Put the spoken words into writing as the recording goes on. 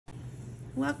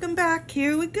Welcome back.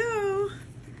 Here we go.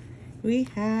 We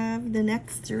have the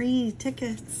next 3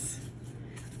 tickets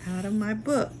out of my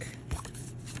book.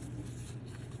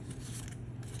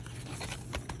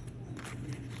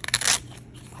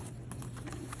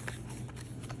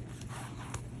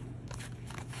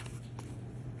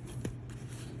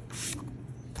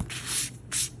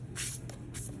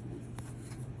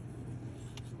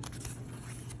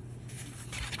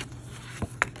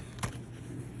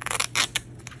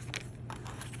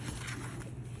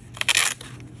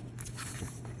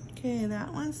 Okay,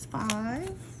 that one's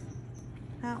 5.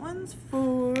 That one's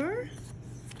 4.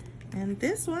 And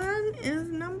this one is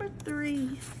number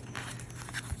 3.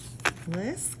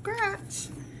 Let's scratch.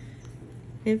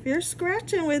 If you're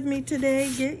scratching with me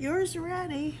today, get yours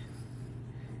ready.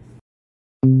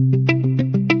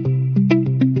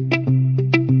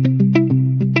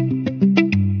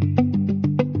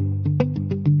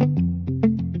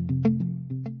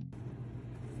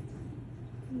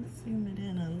 Zoom it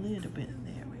in a little bit.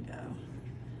 There we go.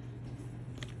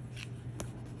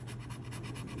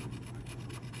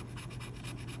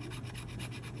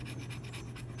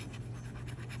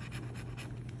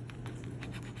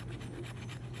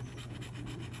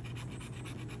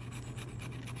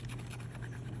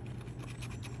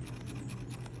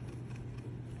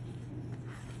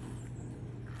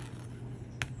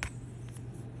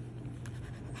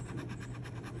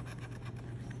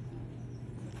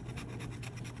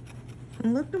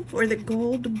 I'm looking for the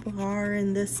gold bar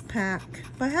in this pack.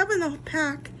 By having the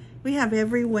pack, we have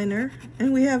every winner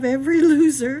and we have every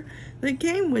loser that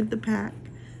came with the pack.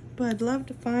 But I'd love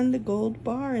to find the gold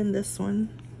bar in this one.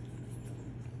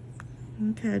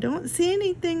 Okay, I don't see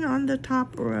anything on the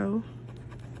top row.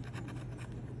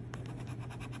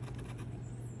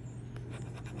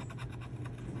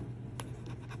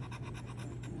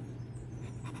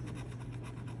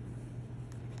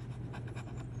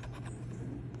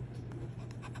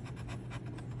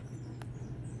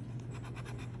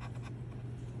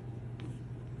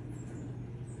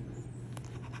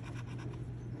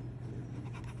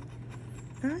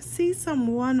 I see some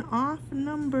one-off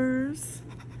numbers.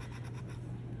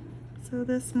 So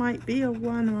this might be a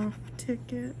one-off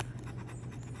ticket.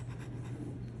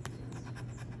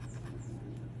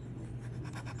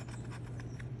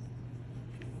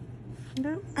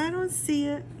 No, I don't see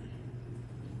it.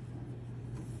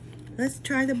 Let's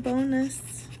try the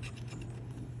bonus.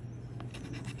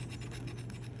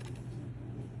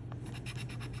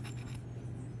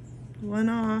 One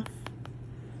off.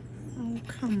 Oh,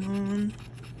 come on.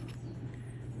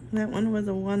 That one was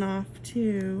a one-off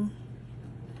too.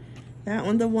 That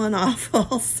one's a one-off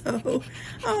also.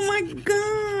 Oh my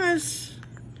gosh.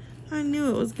 I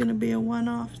knew it was gonna be a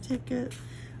one-off ticket.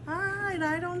 All right,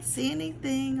 I don't see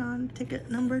anything on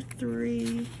ticket number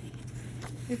 3.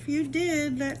 If you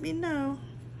did, let me know.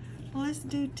 Let's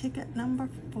do ticket number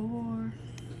 4.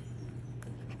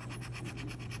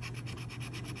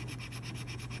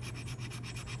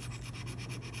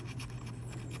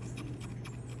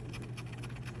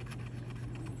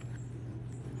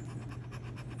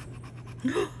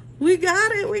 We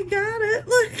got it, we got it.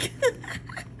 Look,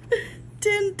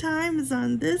 10 times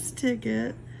on this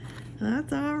ticket.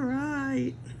 That's all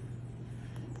right.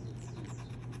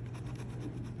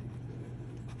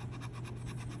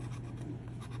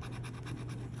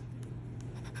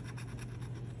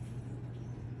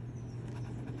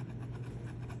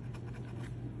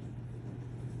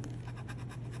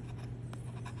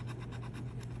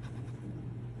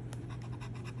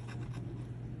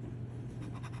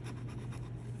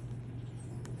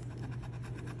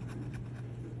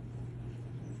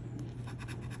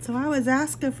 So I was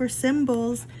asking for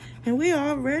symbols, and we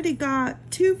already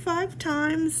got 2 5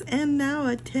 times and now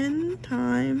a 10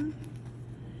 time.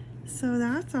 So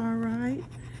that's all right.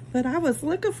 But I was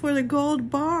looking for the gold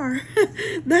bar.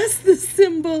 That's the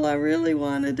symbol I really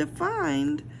wanted to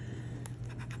find.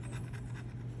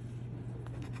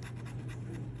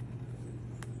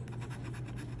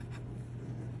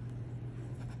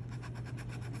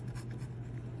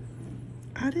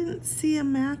 I didn't see a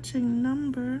matching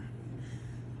number.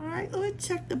 All right, let's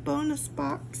check the bonus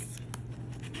box.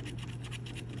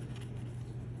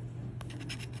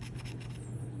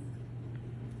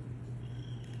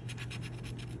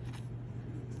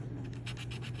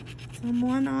 Some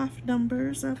one-off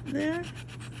numbers up there.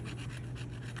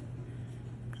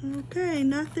 Okay,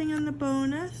 nothing in the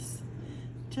bonus.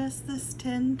 Just this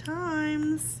 10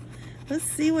 times. Let's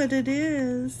see what it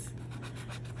is.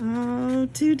 Oh,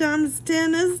 2 times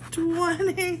 10 is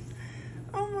 20.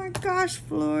 Oh my gosh,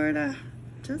 Florida.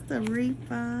 Just a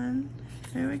refund.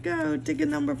 There we go, ticket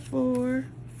number 4.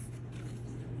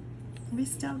 We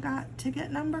still got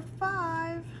ticket number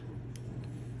 5.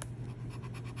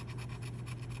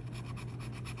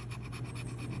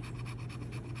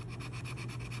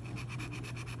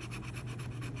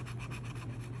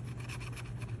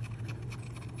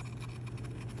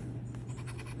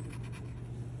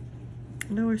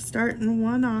 We're starting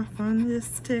 1 off on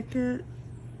this ticket.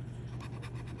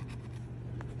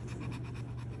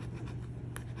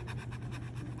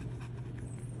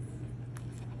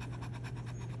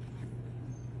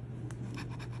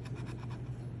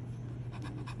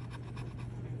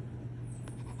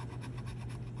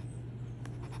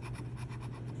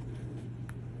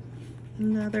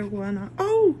 Another 1 off.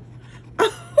 Oh!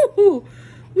 Oh!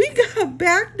 We got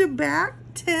back-to-back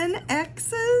 10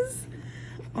 X's?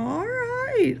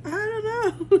 Alright, I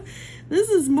don't know. This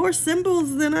is more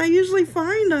symbols than I usually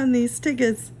find on these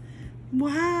tickets.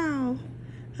 Wow.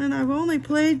 And I've only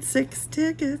played 6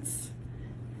 tickets.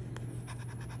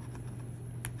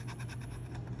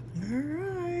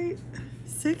 Alright.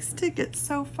 6 tickets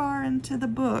so far into the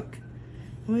book.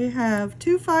 We have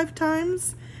 2 5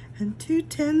 times and 2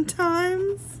 10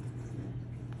 times.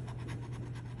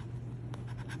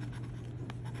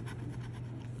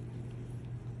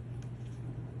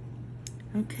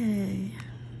 Okay.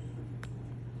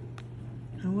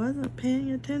 I wasn't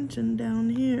paying attention down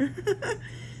here.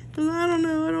 Because I don't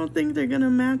know, I don't think they're going to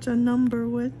match a number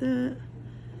with it.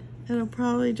 It'll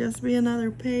probably just be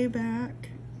another payback.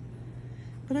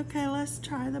 But okay, let's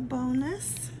try the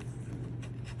bonus.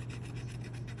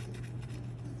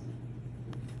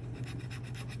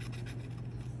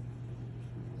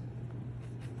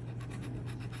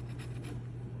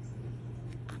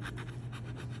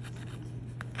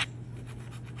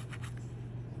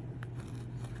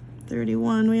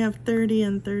 $31. We have 30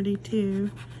 and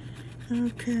 32.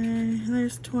 Okay,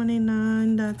 there's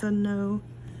 29. That's a no.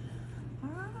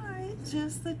 Alright,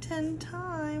 just the 10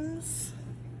 times.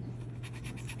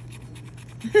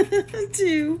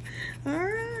 2.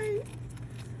 Alright.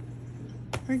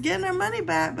 We're getting our money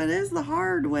back, but it's the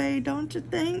hard way, don't you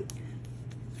think?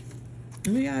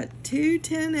 We got 2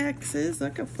 10 X's. I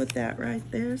could put that right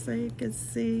there so you can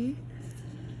see.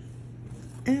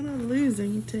 And a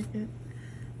losing ticket,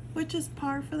 which is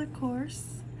par for the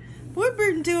course. We've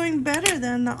been doing better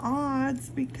than the odds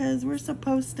because we're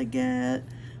supposed to get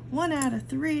 1 out of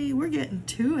 3. We're getting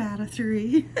 2 out of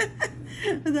 3.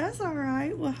 That's all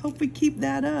right. We'll hope we keep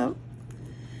that up.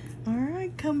 All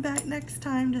right, come back next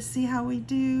time to see how we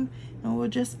do, and we'll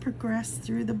just progress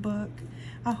through the book.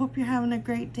 I hope you're having a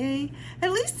great day.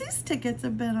 At least these tickets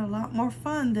have been a lot more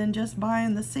fun than just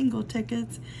buying the single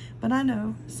tickets. But I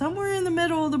know, somewhere in the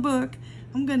middle of the book,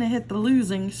 I'm gonna hit the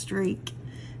losing streak.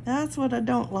 That's what I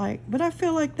don't like, but I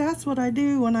feel like that's what I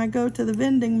do when I go to the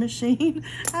vending machine.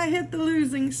 I hit the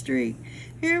losing streak.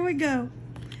 Here we go.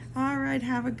 All right,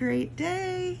 have a great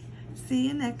day. See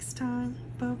you next time.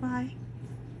 Bye-bye.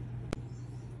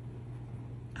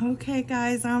 Okay,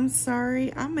 guys, I'm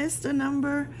sorry. I missed a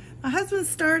number. My husband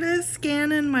started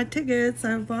scanning my tickets.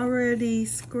 I've already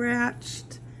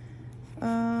scratched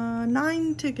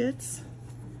 9 tickets.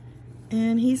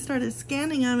 And he started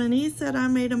scanning them, and he said I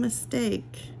made a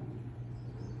mistake.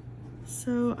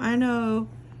 So I know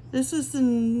this is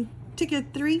in ticket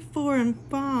 3, 4, and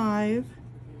 5.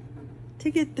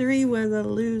 Ticket 3 was a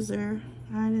loser.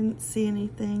 I didn't see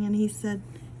anything, and he said,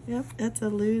 yep, that's a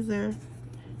loser.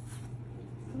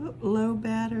 Oh, low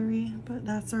battery, but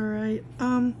that's all right.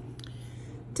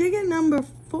 Ticket number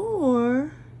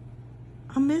 4,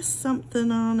 I missed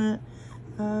something on it.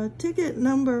 Ticket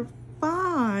number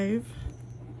 5,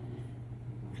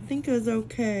 I think it was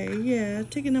okay. Yeah,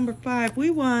 ticket number 5. We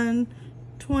won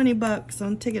 20 bucks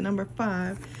on ticket number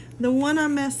 5. The one I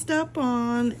messed up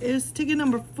on is ticket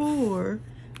number 4.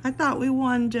 I thought we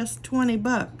won just 20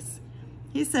 bucks.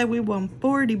 He said we won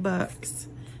 40 bucks.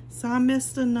 So I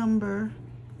missed a number.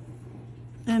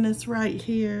 And it's right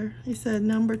here. He said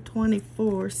number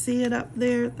 24. See it up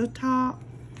there at the top?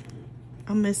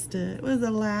 I missed it. It was the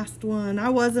last one. I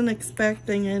wasn't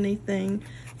expecting anything.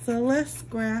 So let's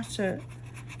scratch it.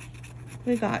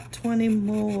 We got 20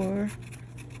 more.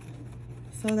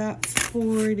 So that's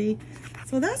 40.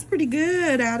 So that's pretty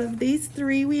good. Out of these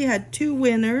 3, we had 2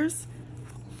 winners.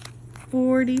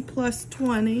 40 plus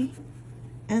 20.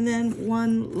 And then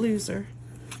 1 loser.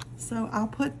 So I'll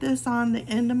put this on the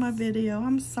end of my video.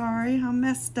 I'm sorry, I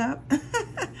messed up.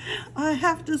 I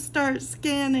have to start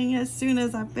scanning as soon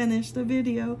as I finish the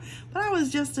video, but I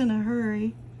was just in a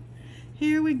hurry.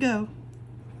 Here we go.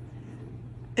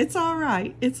 It's all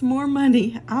right. It's more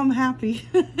money. I'm happy.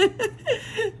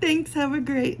 Thanks. Have a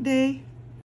great day.